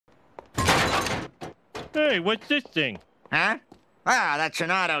Hey, what's this thing? Huh? Ah, that's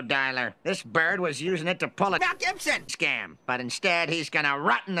an auto dialer. This bird was using it to pull a Gibson scam. But instead, he's gonna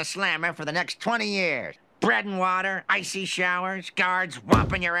rot in the slammer for the next 20 years. Bread and water, icy showers, guards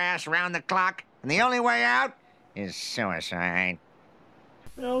whopping your ass round the clock. And the only way out is suicide.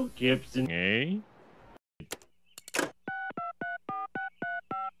 Oh, Gibson, eh?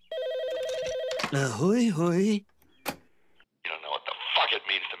 Ahoy, hoy. You don't know what the fuck it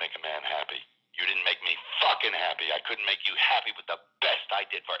means to make a man happy. You didn't make me fucking happy. I couldn't make you happy with the best I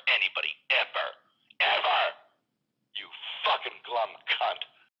did for anybody ever. Ever! You fucking glum cunt.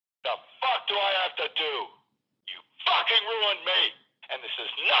 The fuck do I have to do? You fucking ruined me. And this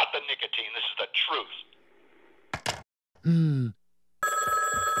is not the nicotine. This is the truth.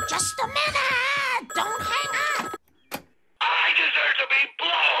 Just a minute! Don't hang up! I deserve to be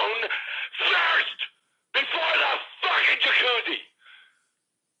blown first before the fucking jacuzzi.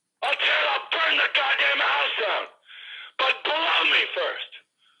 I'll burn the goddamn house down. But blow me first.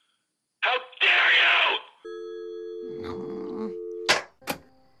 How dare you?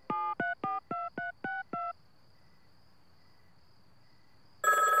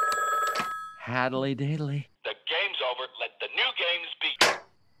 Haddly-diddly. The game's over. Let the new games begin.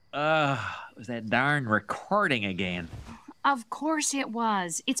 It was that darn recording again. Of course it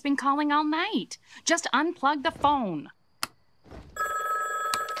was. It's been calling all night. Just unplug the phone.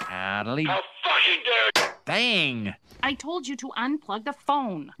 Haddly... How fucking dare you? Dang! I told you to unplug the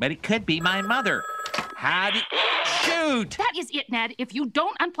phone. But it could be my mother. Howdy... Shoot! That is it, Ned. If you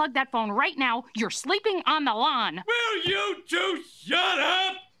don't unplug that phone right now, you're sleeping on the lawn. Will you two shut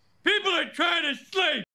up? People are trying to sleep.